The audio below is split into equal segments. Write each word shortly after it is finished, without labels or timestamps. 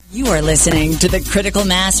You are listening to the Critical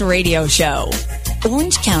Mass Radio Show,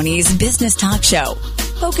 Orange County's business talk show,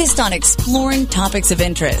 focused on exploring topics of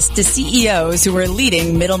interest to CEOs who are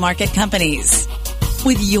leading middle market companies.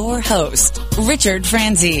 With your host, Richard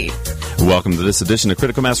Franzi. Welcome to this edition of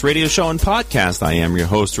Critical Mass Radio Show and Podcast. I am your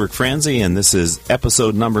host, Rick Franzi, and this is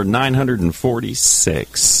episode number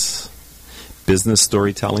 946. Business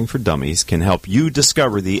Storytelling for Dummies can help you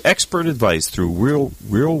discover the expert advice through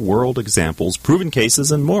real-world examples, proven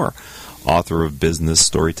cases, and more. Author of Business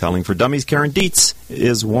Storytelling for Dummies, Karen Dietz,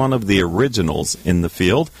 is one of the originals in the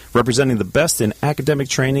field, representing the best in academic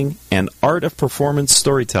training and art of performance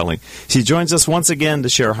storytelling. She joins us once again to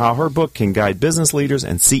share how her book can guide business leaders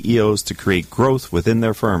and CEOs to create growth within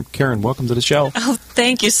their firm. Karen, welcome to the show. Oh,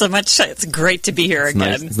 thank you so much. It's great to be here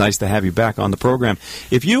again. It's nice to have you back on the program.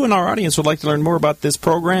 If you and our audience would like to learn more about this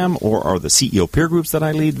program or the CEO peer groups that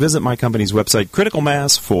I lead, visit my company's website,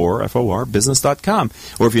 criticalmass4business.com.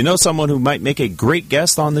 Or if you know someone who might make a great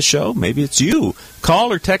guest on the show, maybe it's you,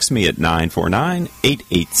 call or text me at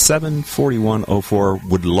 949-887-4104.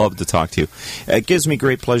 Would love to talk to you. It gives me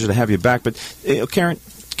great pleasure to have you back. But, Karen,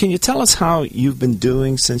 can you tell us how you've been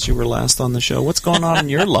doing since you were last on the show? What's going on in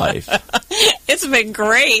your life? It's been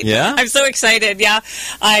great. Yeah? I'm so excited. Yeah.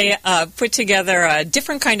 I put together a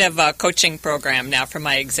different kind of coaching program now for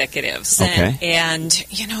my executives. Okay. And,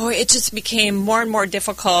 it just became more and more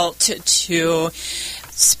difficult to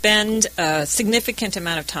spend a significant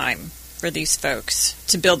amount of time for these folks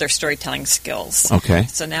to build their storytelling skills. Okay.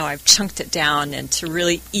 So now I've chunked it down into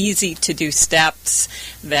really easy-to-do steps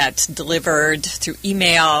that's delivered through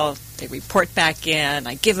email. They report back in.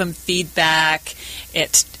 I give them feedback.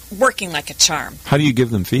 It's working like a charm. How do you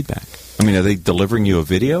give them feedback? I mean, are they delivering you a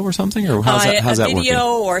video or something, or how's that working? A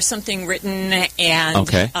video or something written, and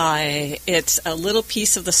okay. It's a little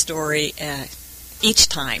piece of the story each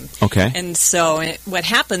time. Okay. And so what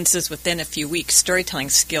happens is within a few weeks,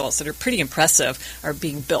 storytelling skills that are pretty impressive are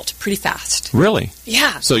being built pretty fast. Really?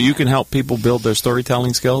 Yeah. So you can help people build their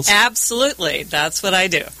storytelling skills? Absolutely. That's what I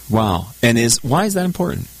do. Wow. And why is that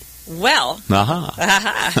important? Well,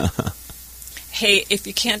 hey, if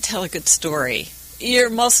you can't tell a good story,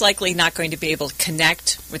 you're most likely not going to be able to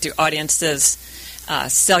connect with your audiences,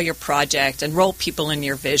 sell your project, enroll people in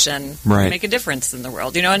your vision, make a difference in the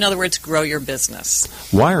world. In other words, grow your business.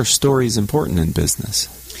 Why are stories important in business?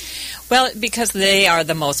 Well, because they are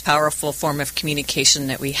the most powerful form of communication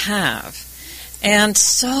that we have. And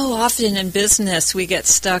so often in business, we get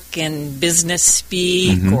stuck in business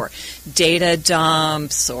speak or data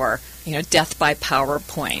dumps or, death by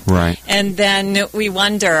PowerPoint. Right. And then we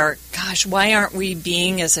wonder, gosh, why aren't we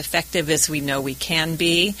being as effective as we know we can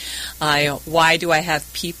be? Why do I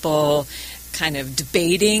have people kind of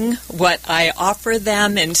debating what I offer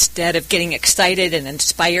them instead of getting excited and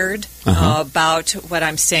inspired about what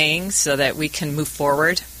I'm saying so that we can move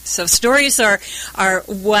forward? So stories are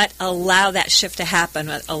what allow that shift to happen,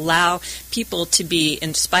 what allow people to be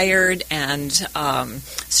inspired, and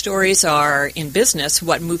stories are, in business,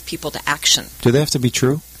 what move people to action. Do they have to be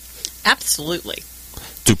true? Absolutely.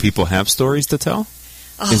 Do people have stories to tell?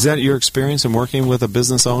 Is that your experience in working with a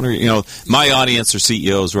business owner? My audience are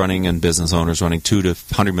CEOs running and business owners running $2 to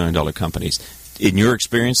 $100 million companies. In your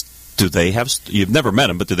experience, do they have? You've never met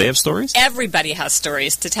them, but do they have stories? Everybody has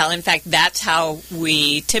stories to tell. In fact, that's how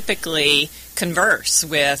we typically converse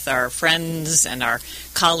with our friends and our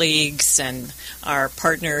colleagues and our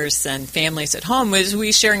partners and families at home. Is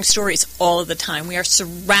we sharing stories all of the time. We are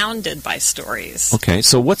surrounded by stories. Okay,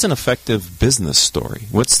 so what's an effective business story?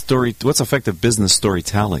 What's effective business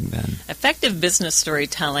storytelling then? Effective business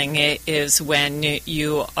storytelling is when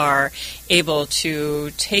you are able to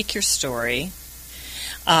take your story,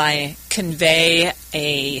 convey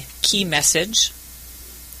a key message.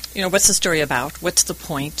 What's the story about? What's the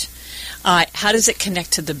point? How does it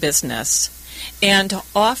connect to the business? And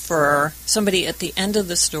offer somebody at the end of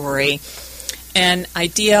the story an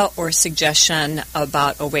idea or suggestion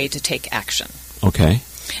about a way to take action. Okay.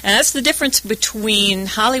 And that's the difference between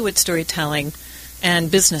Hollywood storytelling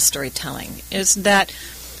and business storytelling, is that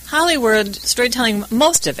Hollywood storytelling,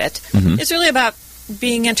 most of it, is really about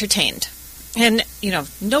being entertained. And,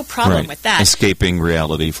 no problem with that. Escaping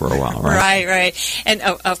reality for a while, right? Right. And,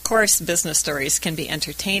 of course, business stories can be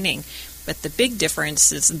entertaining. But the big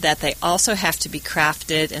difference is that they also have to be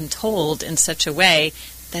crafted and told in such a way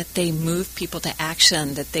that they move people to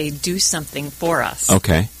action, that they do something for us.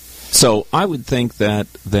 Okay. So I would think that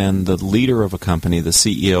then the leader of a company, the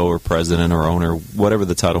CEO or president or owner, whatever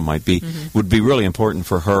the title might be, would be really important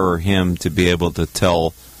for her or him to be able to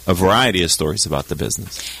tell a variety of stories about the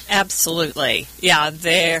business. Absolutely. Yeah,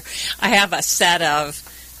 I have a set of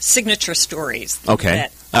signature stories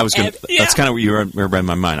that That's kind of what you were in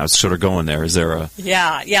my mind. I was sort of going there. Is there a...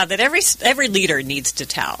 Yeah, that every leader needs to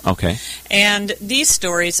tell. Okay. And these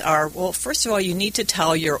stories are, well, first of all, you need to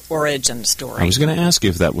tell your origin story. I was going to ask you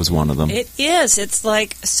if that was one of them. It is. It's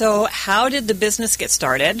like, so how did the business get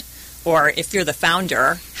started? Or if you're the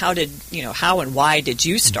founder, how and why did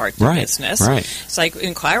you start the business? Right. It's like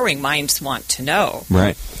inquiring minds want to know.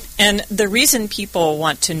 Right. And the reason people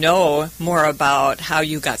want to know more about how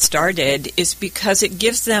you got started is because it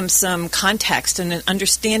gives them some context and an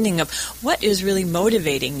understanding of what is really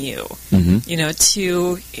motivating you,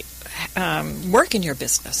 to work in your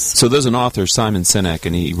business. So there's an author, Simon Sinek,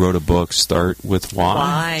 and he wrote a book, Start With Why.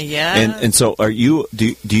 Why, yeah. And so are you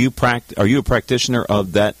are you a practitioner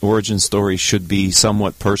of that origin story should be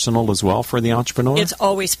somewhat personal as well for the entrepreneur? It's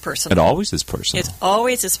always personal. It always is personal. It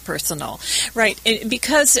always is personal. Right.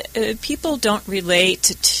 Because people don't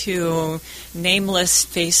relate to nameless,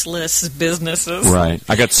 faceless businesses. Right.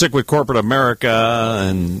 I got sick with corporate America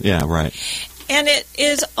and right. And it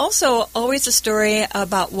is also always a story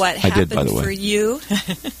about what happened for you.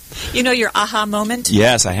 Your aha moment?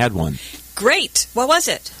 Yes, I had one. Great. What was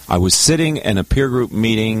it? I was sitting in a peer group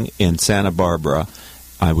meeting in Santa Barbara.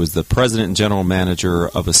 I was the president and general manager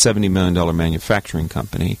of a $70 million manufacturing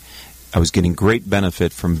company. I was getting great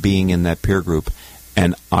benefit from being in that peer group,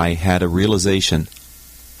 and I had a realization.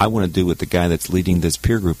 I want to do what the guy that's leading this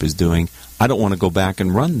peer group is doing. I don't want to go back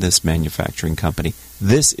and run this manufacturing company.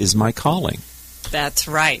 This is my calling. That's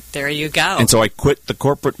right. There you go. And so I quit the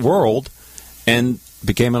corporate world and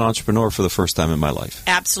became an entrepreneur for the first time in my life.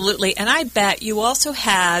 Absolutely. And I bet you also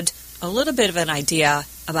had a little bit of an idea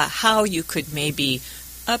about how you could maybe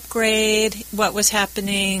upgrade what was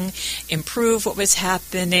happening, improve what was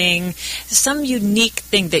happening, some unique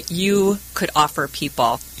thing that you could offer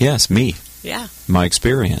people. Yes, me. Yeah. My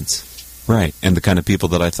experience. Right. And the kind of people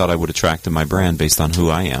that I thought I would attract to my brand based on who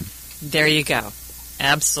I am. There you go.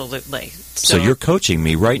 Absolutely. So you're coaching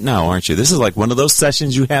me right now, aren't you? This is like one of those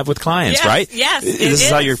sessions you have with clients, right? Yes, This is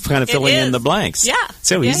how you're kind of filling in the blanks. Yeah.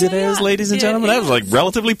 So easy it is, ladies and gentlemen. That was like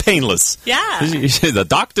relatively painless. Yeah. The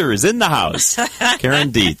doctor is in the house. Karen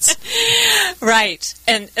Dietz. Right.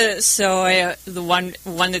 And the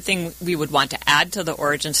one thing we would want to add to the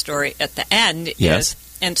origin story at the end is,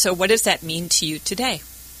 and so what does that mean to you today?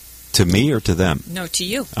 To me or to them? No, to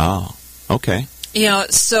you. Oh, okay.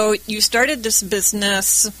 So you started this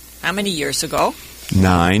business how many years ago?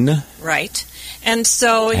 9. Right. And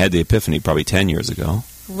so... I had the epiphany probably 10 years ago.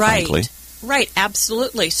 Right. Frankly. Right,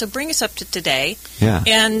 absolutely. So bring us up to today. Yeah.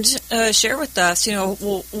 And share with us,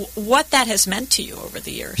 what that has meant to you over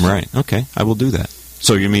the years. Right. Okay. I will do that.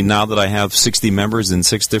 So you mean now that I have 60 members in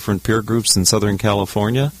 6 different peer groups in Southern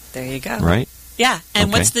California? There you go. Right? Yeah.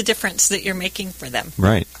 And what's the difference that you're making for them?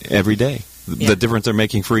 Right. Every day. The difference they're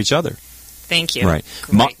making for each other. Thank you. Right.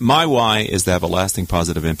 My why is to have a lasting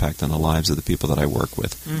positive impact on the lives of the people that I work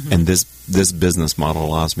with. Mm-hmm. And this business model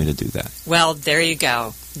allows me to do that. Well, there you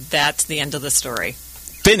go. That's the end of the story.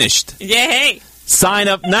 Finished. Yay. Sign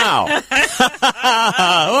up now. Wow.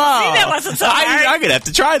 That wasn't so hard. I'm going to have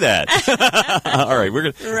to try that. All right.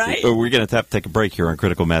 We're going to have to take a break here on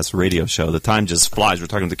Critical Mass Radio Show. The time just flies. We're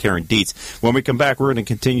talking to Karen Dietz. When we come back, we're going to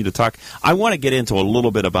continue to talk. I want to get into a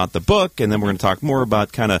little bit about the book, and then we're going to talk more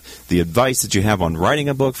about kind of the advice that you have on writing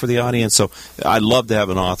a book for the audience. So I'd love to have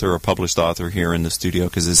an author, a published author here in the studio,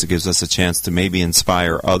 because this gives us a chance to maybe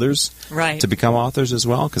inspire others to become authors as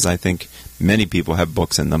well, because I think many people have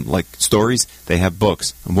books in them. Like stories, they have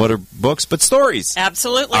books. And what are books but stories?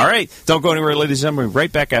 Absolutely. All right. Don't go anywhere, ladies and gentlemen.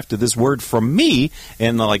 Right back after this word from me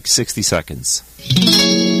in like 60 seconds.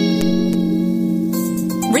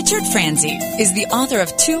 Richard Franzi is the author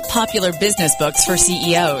of 2 popular business books for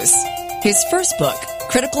CEOs. His first book,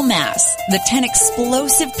 Critical Mass, The 10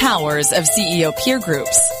 Explosive Powers of CEO Peer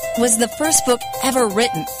Groups, was the first book ever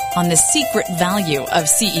written on the secret value of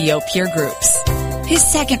CEO peer groups. His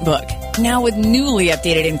second book, now with newly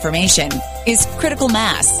updated information, is Critical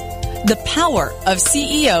Mass, The Power of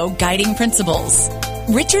CEO Guiding Principles.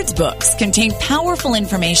 Richard's books contain powerful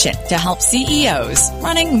information to help CEOs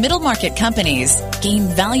running middle market companies gain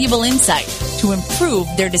valuable insight to improve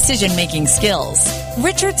their decision-making skills.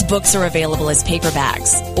 Richard's books are available as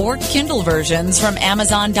paperbacks or Kindle versions from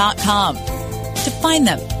Amazon.com. To find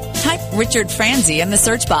them, type Richard Franzi in the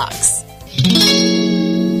search box.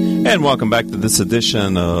 And welcome back to this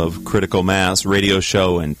edition of Critical Mass Radio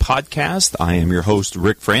Show and Podcast. I am your host,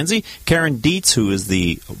 Rick Franzi. Karen Dietz, who is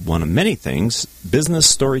the one of many things, business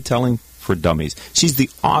storytelling for for Dummies. She's the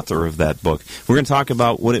author of that book. We're going to talk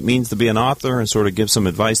about what it means to be an author and sort of give some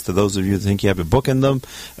advice to those of you who think you have a book in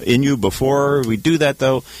you. Before we do that,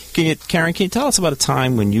 though, Karen, can you tell us about a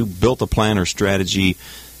time when you built a plan or strategy,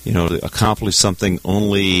 to accomplish something,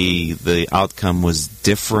 only the outcome was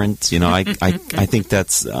different? I think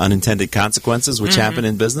that's unintended consequences, which happen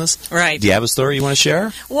in business. Right. Do you have a story you want to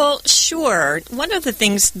share? Well, sure. One of the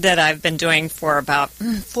things that I've been doing for about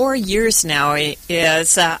 4 years now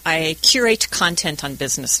is I curate content on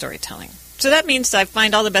business storytelling. So that means I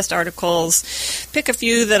find all the best articles, pick a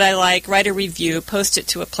few that I like, write a review, post it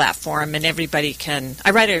to a platform, and everybody can... I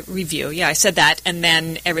write a review, I said that, and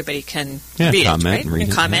then everybody can read comment, it, right? And read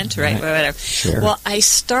and it, comment, right, whatever. Sure. Well, I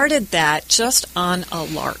started that just on a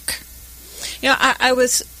lark. I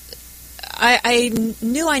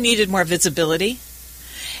knew I needed more visibility,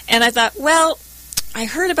 and I thought, well, I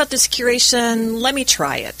heard about this curation, let me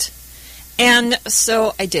try it. And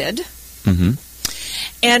so I did. Mm-hmm.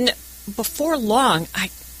 And before long, I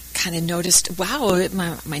kind of noticed, wow,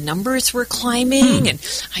 my numbers were climbing, and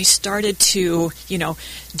I started to,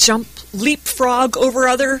 leapfrog over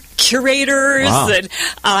other curators,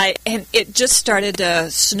 and it just started to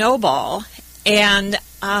snowball. And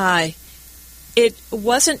it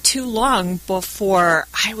wasn't too long before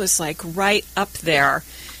I was right up there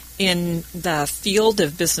in the field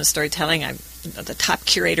of business storytelling. I'm the top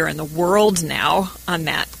curator in the world now on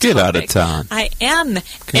that Get topic. Out of town. I am.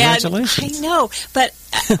 Congratulations. And I know. But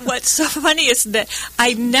what's so funny is that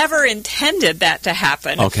I never intended that to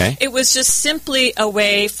happen. Okay. It was just simply a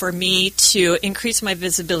way for me to increase my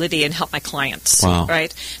visibility and help my clients. Wow.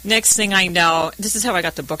 Right? Next thing I know, this is how I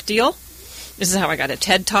got the book deal. This is how I got a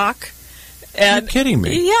TED Talk. And, you're kidding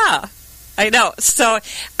me. Yeah. I know. So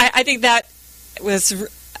I think that was...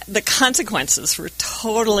 the consequences were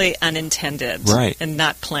totally unintended, right, and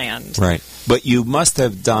not planned. Right. But you must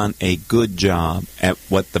have done a good job at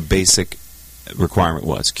what the basic requirement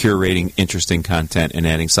was, curating interesting content and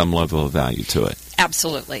adding some level of value to it.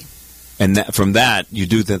 Absolutely. And from that, you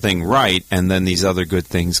do the thing right, and then these other good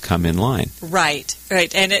things come in line. Right.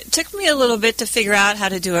 And it took me a little bit to figure out how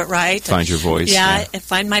to do it right. Find your voice. Yeah, and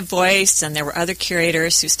find my voice, and there were other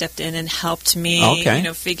curators who stepped in and helped me,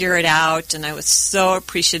 figure it out, and I was so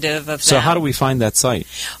appreciative of that. So how do we find that site?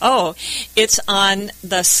 Oh, it's on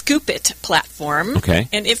the Scoop It platform. Okay.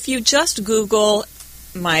 And if you just Google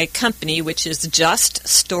my company, which is Just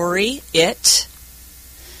Story It,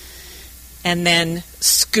 and then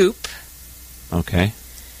Scoop. Okay.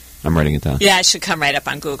 I'm writing it down. Yeah, it should come right up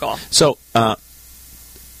on Google. So,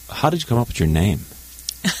 how did you come up with your name?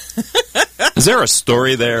 Is there a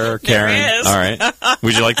story there, Karen? There is. All right.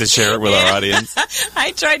 Would you like to share it with our audience?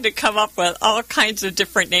 I tried to come up with all kinds of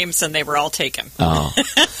different names, and they were all taken. Oh.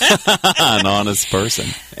 An honest person.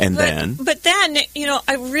 But then,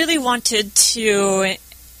 I really wanted to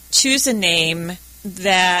choose a name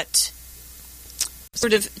that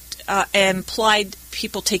sort of implied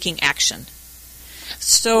people taking action.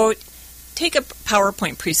 So take a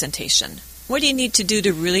PowerPoint presentation. What do you need to do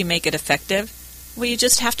to really make it effective? Well, you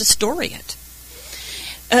just have to story it.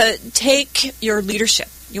 Take your leadership.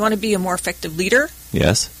 You want to be a more effective leader?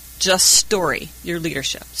 Yes. Just story your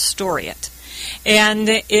leadership. Story it. And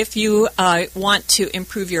if you want to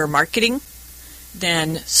improve your marketing,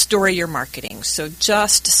 then story your marketing. So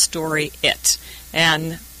just story it.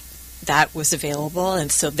 And that was available,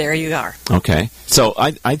 and so there you are. Okay. So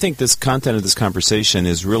I think this content of this conversation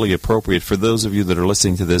is really appropriate for those of you that are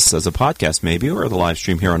listening to this as a podcast maybe, or the live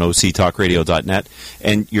stream here on octalkradio.net,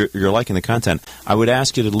 and you're liking the content. I would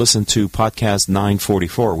ask you to listen to podcast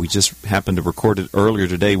 944. We just happened to record it earlier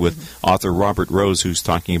today with author Robert Rose, who's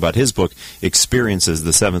talking about his book, Experiences,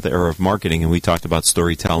 the Seventh Era of Marketing, and we talked about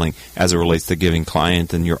storytelling as it relates to giving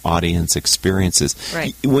client and your audience experiences.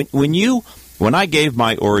 Right. When I gave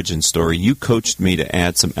my origin story, you coached me to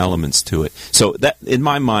add some elements to it. So that, in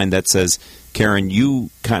my mind, that says, Karen,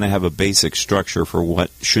 you kind of have a basic structure for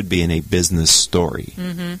what should be in a business story.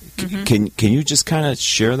 Mm-hmm. Can you just kind of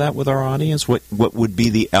share that with our audience? What would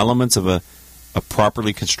be the elements of a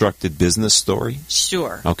properly constructed business story?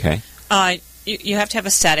 Sure. Okay. You have to have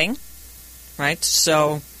a setting, right?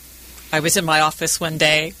 So I was in my office one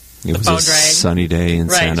day. It was a sunny day in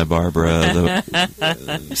Santa Barbara,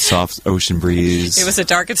 the soft ocean breeze. It was a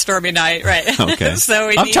dark and stormy night, right? Okay.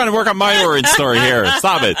 I'm trying to work on my origin story here.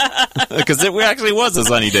 Stop it. Because it actually was a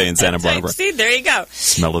sunny day in Santa Barbara. Right. See, there you go.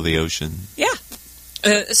 Smell of the ocean. Yeah.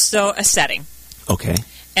 So a setting. Okay.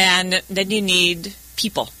 And then you need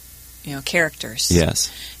people. characters.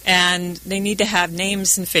 Yes. And they need to have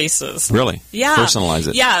names and faces. Really? Yeah. Personalize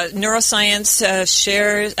it. Yeah. Neuroscience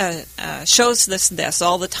shows this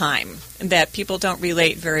all the time, that people don't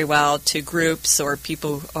relate very well to groups or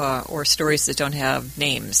people or stories that don't have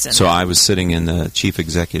names. So I was sitting in the Chief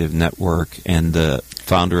Executive Network, and the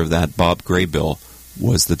founder of that, Bob Graybill,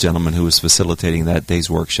 was the gentleman who was facilitating that day's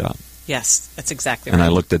workshop. Yes, that's exactly and right.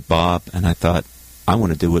 And I looked at Bob, and I thought, I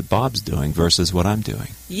want to do what Bob's doing versus what I'm doing.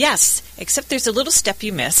 Yes, except there's a little step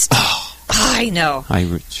you missed. Oh, I know.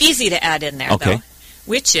 Easy to add in there, though,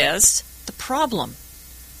 which is the problem.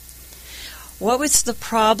 What was the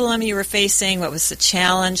problem you were facing? What was the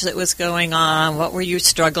challenge that was going on? What were you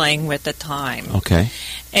struggling with at the time? Okay.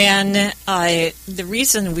 And the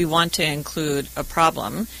reason we want to include a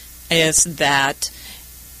problem is that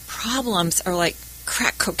problems are like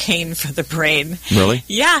crack cocaine for the brain. Really?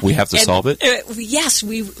 Yeah. We have to solve it? Yes,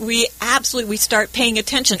 we absolutely start paying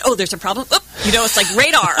attention. Oh, there's a problem. Oop, it's like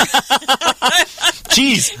radar.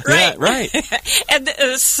 Jeez. Right. Yeah, right. And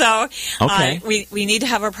so we need to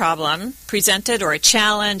have a problem presented, or a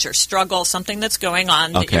challenge or struggle, something that's going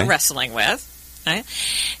on that you're wrestling with. Right?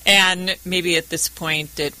 And maybe at this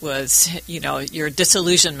point it was, your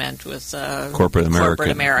disillusionment with corporate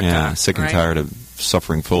America. Yeah, sick and right? tired of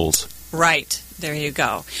suffering fools. Right. There you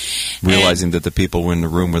go. Realizing that the people in the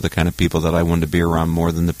room were the kind of people that I wanted to be around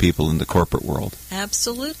more than the people in the corporate world.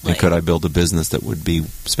 Absolutely. And could I build a business that would be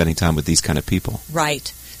spending time with these kind of people? Right.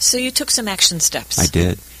 So you took some action steps. I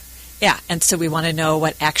did. Yeah, and so we want to know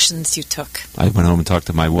what actions you took. I went home and talked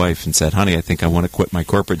to my wife and said, honey, I think I want to quit my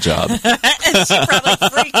corporate job. And she probably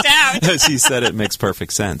freaked out. She said it makes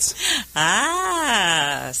perfect sense.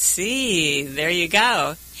 See, there you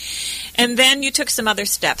go. And then you took some other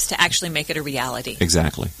steps to actually make it a reality.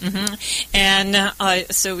 Exactly. Mm-hmm. And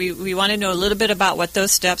so we want to know a little bit about what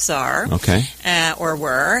those steps are. Okay. Or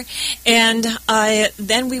were. And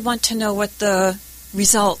then we want to know what the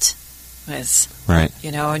result was. Right.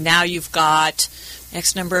 Now you've got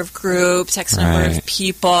X number of groups, X number of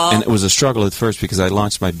people. And it was a struggle at first because I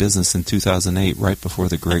launched my business in 2008, right before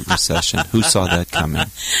the Great Recession. Who saw that coming?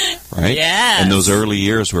 Right? Yes. And those early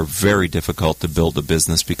years were very difficult to build a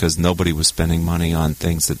business because nobody was spending money on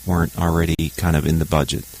things that weren't already kind of in the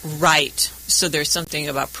budget. Right. So there's something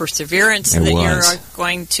about perseverance that you're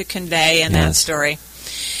going to convey in that story.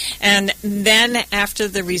 And then after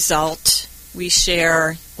the result, we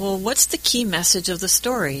share, well, what's the key message of the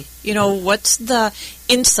story? What's the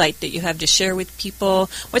insight that you have to share with people?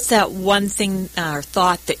 What's that one thing or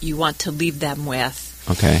thought that you want to leave them with?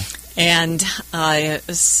 Okay. And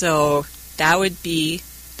so that would be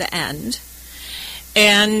the end.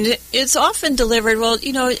 And it's often delivered, well,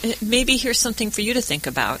 maybe here's something for you to think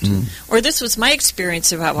about. Or this was my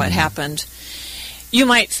experience about what happened. You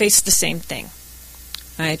might face the same thing,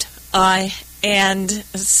 right? And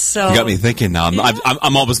so you got me thinking now.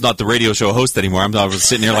 I'm almost not the radio show host anymore. I was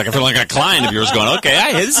sitting here like I feel like a client of yours, going,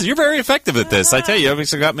 "Okay, you're very effective at this." I tell you,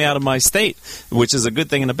 you got me out of my state, which is a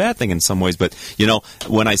good thing and a bad thing in some ways. But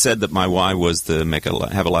when I said that my why was to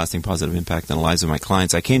have a lasting positive impact on the lives of my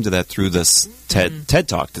clients, I came to that through this TED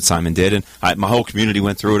Talk that Simon did, and my whole community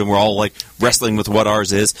went through it, and we're all like wrestling with what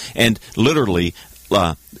ours is, and literally.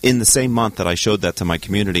 In the same month that I showed that to my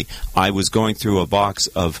community, I was going through a box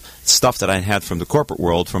of stuff that I had from the corporate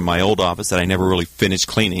world, from my old office that I never really finished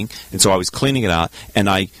cleaning. And so I was cleaning it out, and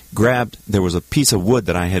I grabbed, there was a piece of wood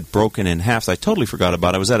that I had broken in half that I totally forgot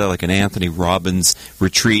about. I was at like an Anthony Robbins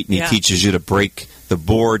retreat, and he teaches you to break the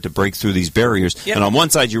board to break through these barriers. Yep. And on one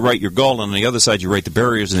side you write your goal, and on the other side you write the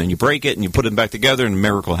barriers, and then you break it, and you put them back together, and a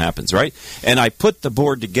miracle happens, right? And I put the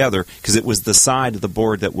board together because it was the side of the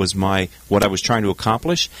board that was what I was trying to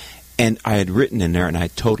accomplish. And I had written in there, and I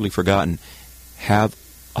had totally forgotten, have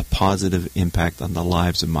a positive impact on the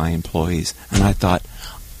lives of my employees. And I thought,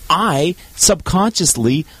 I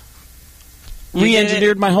subconsciously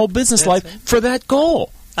re-engineered my whole business life for that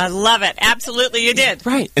goal. I love it. Absolutely, you did.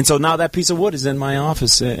 Right. And so now that piece of wood is in my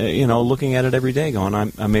office, looking at it every day going,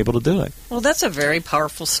 I'm able to do it. Well, that's a very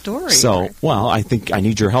powerful story. So, I think I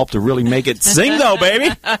need your help to really make it sing, though,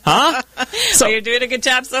 baby. Huh? So you're doing a good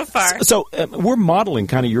job so far. So we're modeling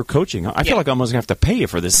kind of your coaching. I feel like I'm almost going to have to pay you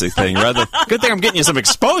for this thing. Good thing I'm getting you some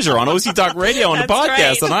exposure on OC Talk Radio and the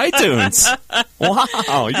podcast on iTunes.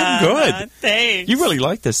 Wow, you're good. Thanks. You really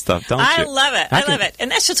like this stuff, don't you? I love it. I love it. And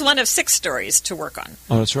that's just one of 6 stories to work on.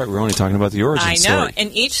 Oh, that's right. We're only talking about the origin story. I know.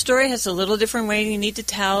 And each story has a little different way you need to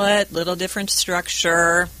tell it, little different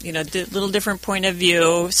structure, little different point of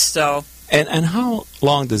view. So. And how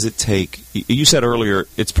long does it take? You said earlier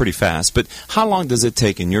it's pretty fast, but how long does it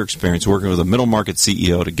take in your experience working with a middle market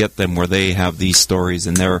CEO to get them where they have these stories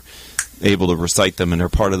and they're able to recite them and they're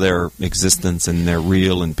part of their existence and they're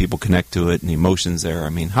real and people connect to it and the emotions there. I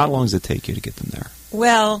mean, how long does it take you to get them there?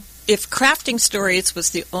 Well, if crafting stories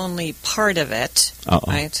was the only part of it,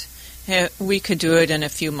 right, we could do it in a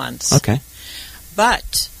few months. Okay.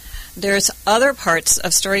 But there's other parts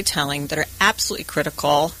of storytelling that are absolutely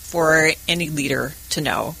critical for any leader to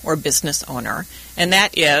know or business owner, and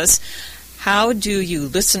that is, how do you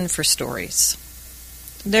listen for stories?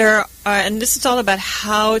 And this is all about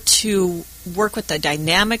how to work with the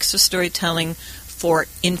dynamics of storytelling for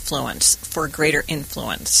influence, for greater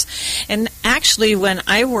influence. And actually, when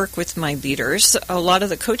I work with my leaders, a lot of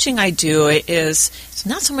the coaching I do it's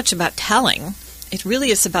not so much about telling. It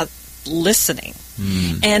really is about listening.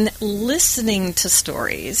 And listening to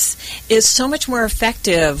stories is so much more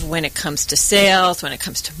effective when it comes to sales, when it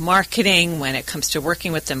comes to marketing, when it comes to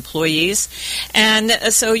working with employees. And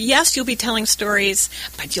so, yes, you'll be telling stories,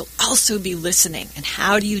 but you'll also be listening. And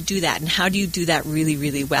how do you do that? And how do you do that really,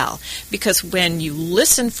 really well? Because when you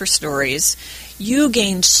listen for stories, you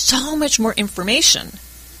gain so much more information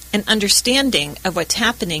and understanding of what's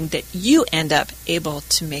happening that you end up able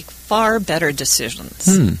to make far better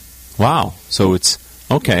decisions. Wow. So it's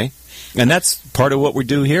okay. And that's part of what we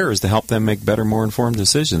do here is to help them make better, more informed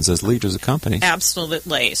decisions as leaders of companies.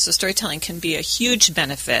 Absolutely. So storytelling can be a huge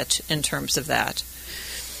benefit in terms of that.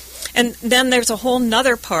 And then there's a whole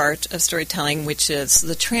nother part of storytelling, which is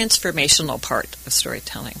the transformational part of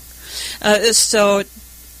storytelling. So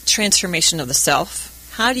transformation of the self.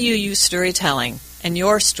 How do you use storytelling and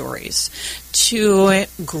your stories to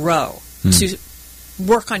grow, to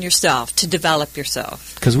work on yourself, to develop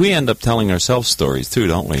yourself? Because we end up telling ourselves stories too,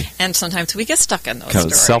 don't we? And sometimes we get stuck in those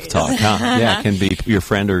stories. Self-talk, huh? Yeah, it can be your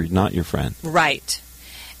friend or not your friend. Right.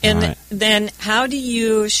 And then how do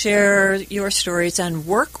you share your stories and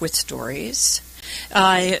work with stories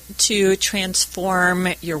to transform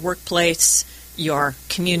your workplace, your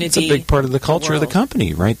community? It's a big part of the culture of the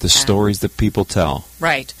company, right? The stories that people tell.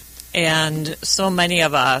 Right. And so many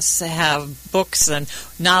of us have books and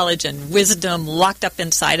knowledge and wisdom locked up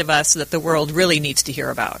inside of us that the world really needs to hear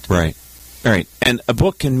about. Right. Right. And a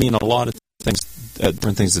book can mean a lot of things,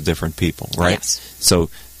 different things to different people, right? Yes. So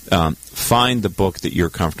find the book that you're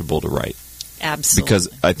comfortable to write. Absolutely. Because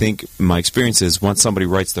I think my experience is once somebody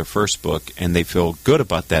writes their first book and they feel good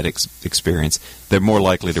about that experience, they're more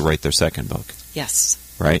likely to write their second book. Yes.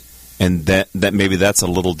 Right? And that maybe that's a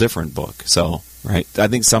little different book. So, right? I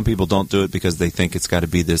think some people don't do it because they think it's got to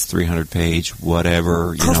be this 300-page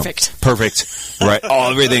whatever. Perfect. Right?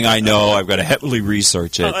 Everything I know, I've got to heavily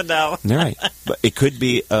research it. Oh, no. Right. But it could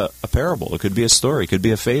be a parable. It could be a story. It could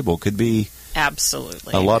be a fable. It could be...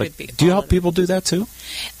 Absolutely. A lot of. Do you help people do that too?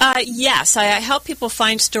 Yes, I help people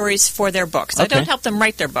find stories for their books. Okay. I don't help them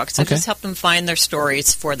write their books. I just help them find their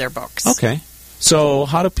stories for their books. Okay. So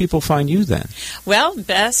how do people find you then? Well,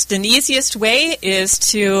 best and easiest way is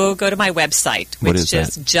to go to my website, which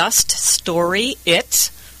is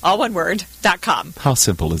juststoryit, all one word, .com. How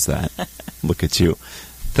simple is that? Look at you.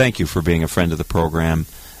 Thank you for being a friend of the program.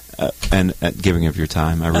 And giving of your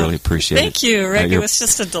time. I really appreciate it. Thank you, Rick. It was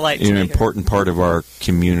just a delight to be You're an here. important part of our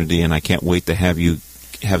community, and I can't wait to have you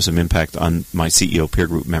have some impact on my CEO peer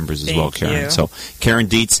group members as well, Karen. You. So, Karen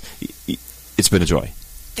Dietz, it's been a joy.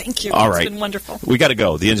 Thank you. All It's right. been wonderful. We got to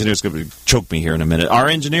go. The engineer's going to choke me here in a minute. Our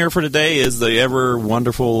engineer for today is the ever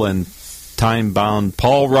wonderful and time-bound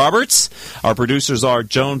Paul Roberts. Our producers are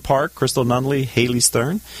Joan Park, Crystal Nunley, Haley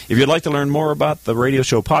Stern. If you'd like to learn more about the radio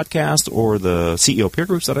show podcast or the CEO peer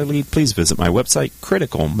groups that I lead, please visit my website,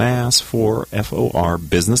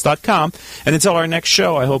 criticalmass4forbusiness.com. And until our next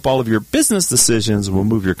show, I hope all of your business decisions will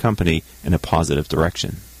move your company in a positive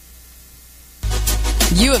direction.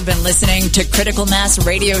 You have been listening to Critical Mass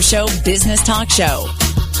Radio Show Business Talk Show,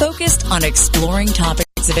 focused on exploring topics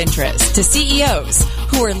of interest to CEOs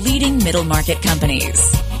who are leading middle market companies.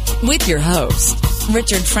 With your host,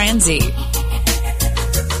 Richard Franzi.